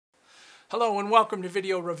Hello and welcome to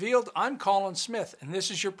Video Revealed. I'm Colin Smith and this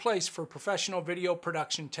is your place for professional video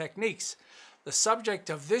production techniques. The subject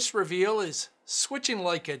of this reveal is switching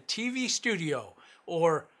like a TV studio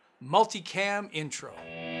or multicam intro.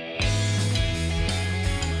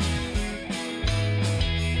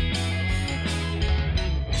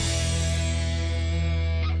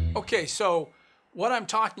 Okay, so what I'm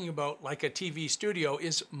talking about like a TV studio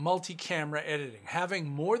is multi-camera editing, having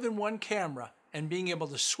more than one camera and being able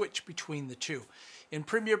to switch between the two. In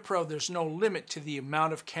Premiere Pro, there's no limit to the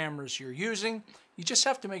amount of cameras you're using. You just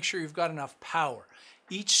have to make sure you've got enough power.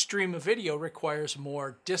 Each stream of video requires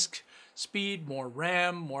more disk speed, more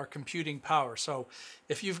RAM, more computing power. So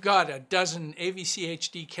if you've got a dozen AVC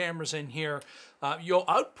HD cameras in here, you'll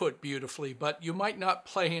output beautifully, but you might not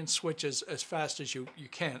play in switches as fast as you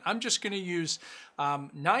can. I'm just going to use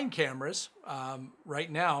 9 cameras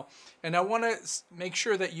right now, and I want to make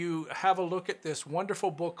sure that you have a look at this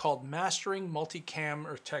wonderful book called Mastering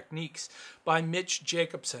Multicamera Techniques by Mitch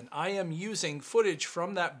Jacobson. I am using footage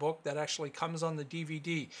from that book that actually comes on the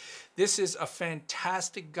DVD. This is a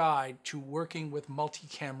fantastic guide to working with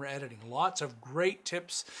multi-camera editing. Lots of great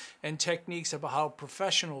tips and techniques about how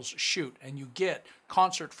professionals shoot, and you get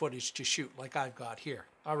concert footage to shoot like I've got here.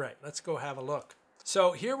 All right, let's go have a look.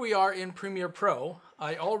 So here we are in Premiere Pro.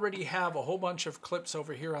 I already have a whole bunch of clips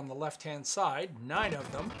over here on the left-hand side, 9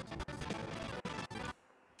 of them.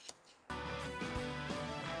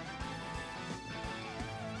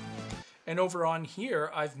 And over on here,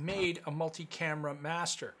 I've made a multi-camera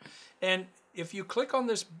master. And if you click on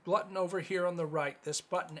this button over here on the right, this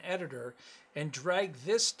button editor, and drag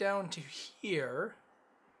this down to here,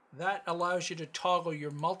 that allows you to toggle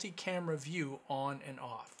your multi-camera view on and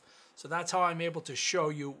off. So that's how I'm able to show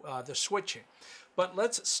you the switching. But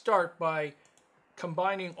let's start by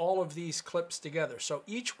combining all of these clips together. So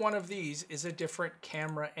each one of these is a different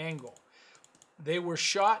camera angle. They were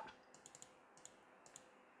shot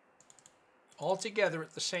all together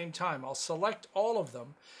at the same time. I'll select all of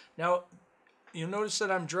them. Now, you'll notice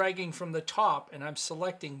that I'm dragging from the top and I'm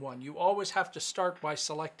selecting one. You always have to start by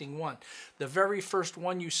selecting one. The very first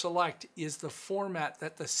one you select is the format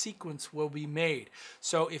that the sequence will be made.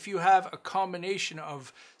 So if you have a combination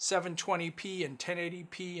of 720p and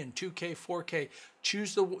 1080p and 2K, 4K,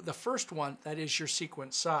 choose the first one that is your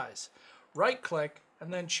sequence size. Right click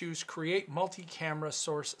and then choose Create Multi-Camera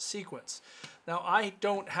Source Sequence. Now I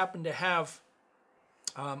happen to have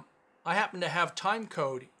time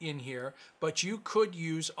code in here, but you could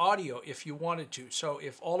use audio if you wanted to. So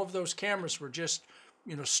if all of those cameras were just,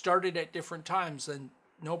 started at different times, then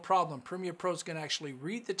no problem. Premiere Pro is going to actually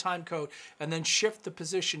read the time code and then shift the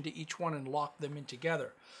position to each one and lock them in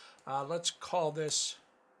together. Let's call this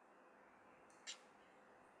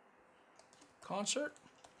concert.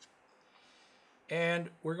 And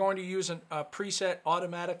we're going to use a preset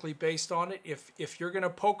automatically based on it. If you're going to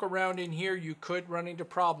poke around in here, you could run into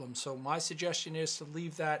problems. So my suggestion is to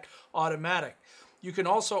leave that automatic. You can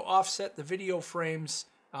also offset the video frames,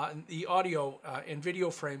 the audio and video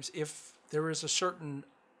frames if there is a certain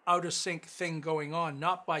out of sync thing going on,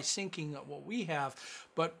 not by syncing what we have,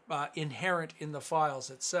 but inherent in the files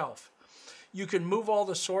itself. You can move all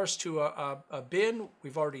the source to a bin.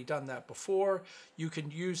 We've already done that before. You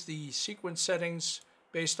can use the sequence settings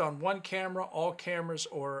based on one camera, all cameras,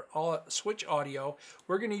 or all switch audio.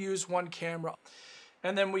 We're going to use one camera.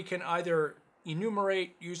 And then we can either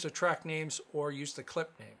enumerate, use the track names, or use the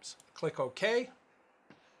clip names. Click OK.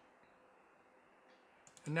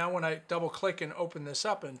 And now when I double click and open this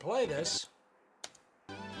up and play this,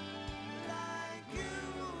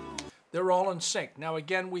 they're all in sync. Now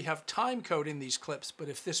again, we have time code in these clips, but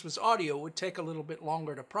if this was audio, it would take a little bit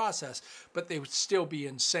longer to process, but they would still be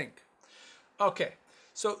in sync. Okay,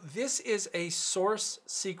 so this is a source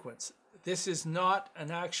sequence. This is not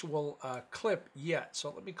an actual clip yet,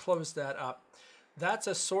 so let me close that up. That's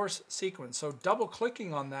a source sequence, so double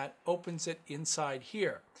clicking on that opens it inside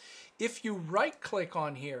here. If you right click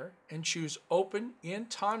on here and choose Open in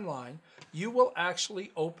Timeline, you will actually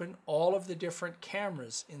open all of the different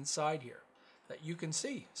cameras inside here that you can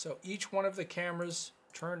see. So each one of the cameras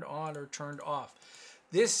turned on or turned off.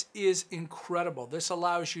 This is incredible. This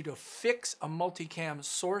allows you to fix a multicam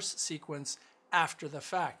source sequence after the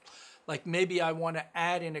fact. Like maybe I want to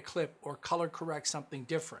add in a clip or color correct something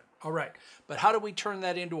different. All right, but how do we turn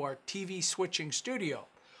that into our TV switching studio?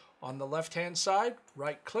 On the left-hand side,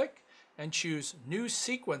 right click and choose New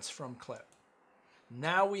Sequence from Clip.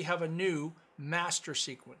 Now we have a new master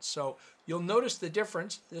sequence. So you'll notice the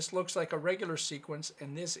difference. This looks like a regular sequence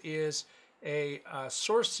and this is a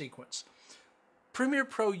source sequence. Premiere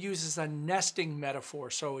Pro uses a nesting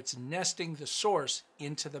metaphor, so it's nesting the source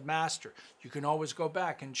into the master. You can always go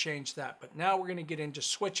back and change that, but now we're going to get into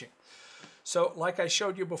switching. So like I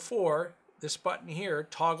showed you before, this button here,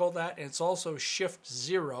 toggle that, and it's also Shift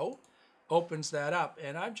 0, opens that up,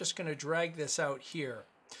 and I'm just going to drag this out here.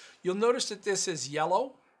 You'll notice that this is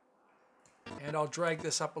yellow, and I'll drag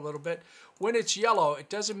this up a little bit. When it's yellow, it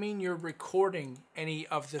doesn't mean you're recording any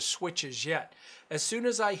of the switches yet. As soon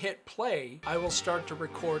as I hit play, I will start to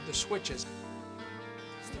record the switches.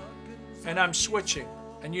 And I'm switching,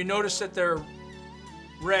 and you notice that they're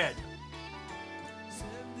red.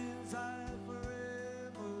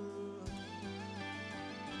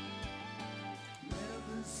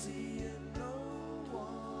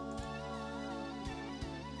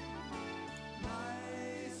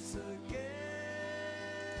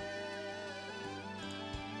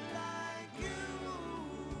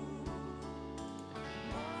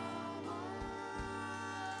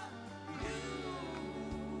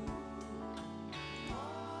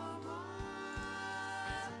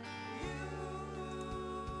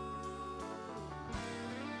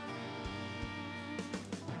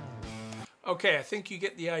 Okay, I think you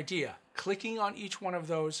get the idea. Clicking on each one of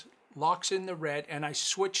those locks in the red, and I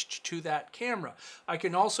switched to that camera. I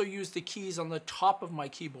can also use the keys on the top of my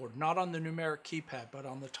keyboard, not on the numeric keypad, but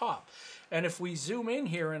on the top. And if we zoom in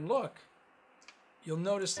here and look, you'll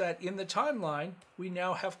notice that in the timeline, we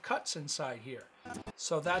now have cuts inside here.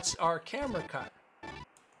 So that's our camera cut.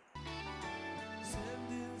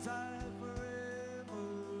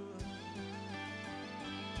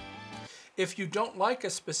 If you don't like a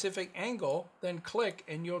specific angle, then click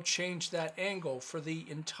and you'll change that angle for the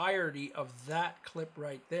entirety of that clip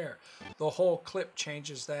right there. The whole clip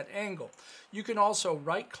changes that angle. You can also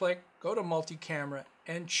right click, go to multi-camera,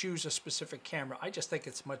 and choose a specific camera. I just think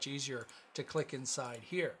it's much easier to click inside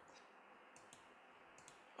here.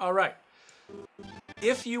 All right.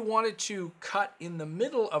 If you wanted to cut in the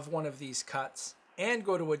middle of one of these cuts, and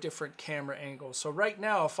go to a different camera angle. So right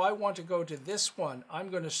now, if I want to go to this one, I'm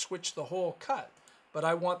going to switch the whole cut. But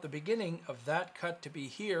I want the beginning of that cut to be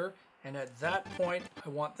here, and at that point, I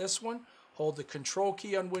want this one. Hold the Control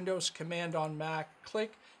key on Windows, Command on Mac,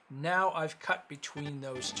 click. Now I've cut between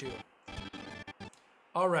those two.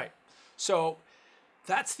 All right, so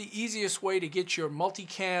that's the easiest way to get your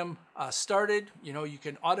multicam started. You know, you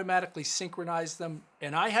can automatically synchronize them.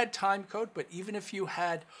 And I had time code, but even if you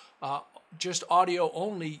had just audio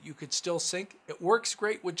only, you could still sync. It works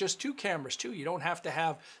great with just 2 cameras too. You don't have to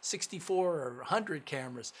have 64 or 100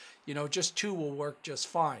 cameras. You know, just 2 will work just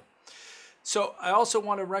fine. So I also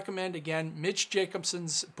want to recommend again Mitch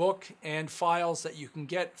Jacobson's book and files that you can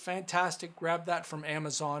get. Fantastic. Grab that from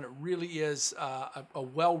Amazon. It really is a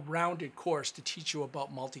well-rounded course to teach you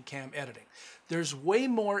about multicam editing. There's way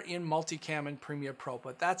more in Multicam and Premiere Pro,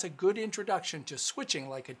 but that's a good introduction to switching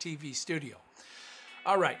like a TV studio.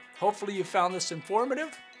 All right, hopefully you found this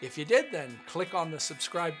informative. If you did, then click on the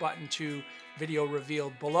subscribe button to Video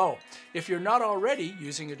Revealed below. If you're not already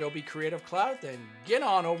using Adobe Creative Cloud, then get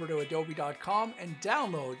on over to adobe.com and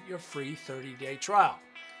download your free 30-day trial.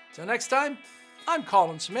 Till next time, I'm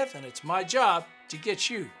Colin Smith, and it's my job to get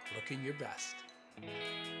you looking your best.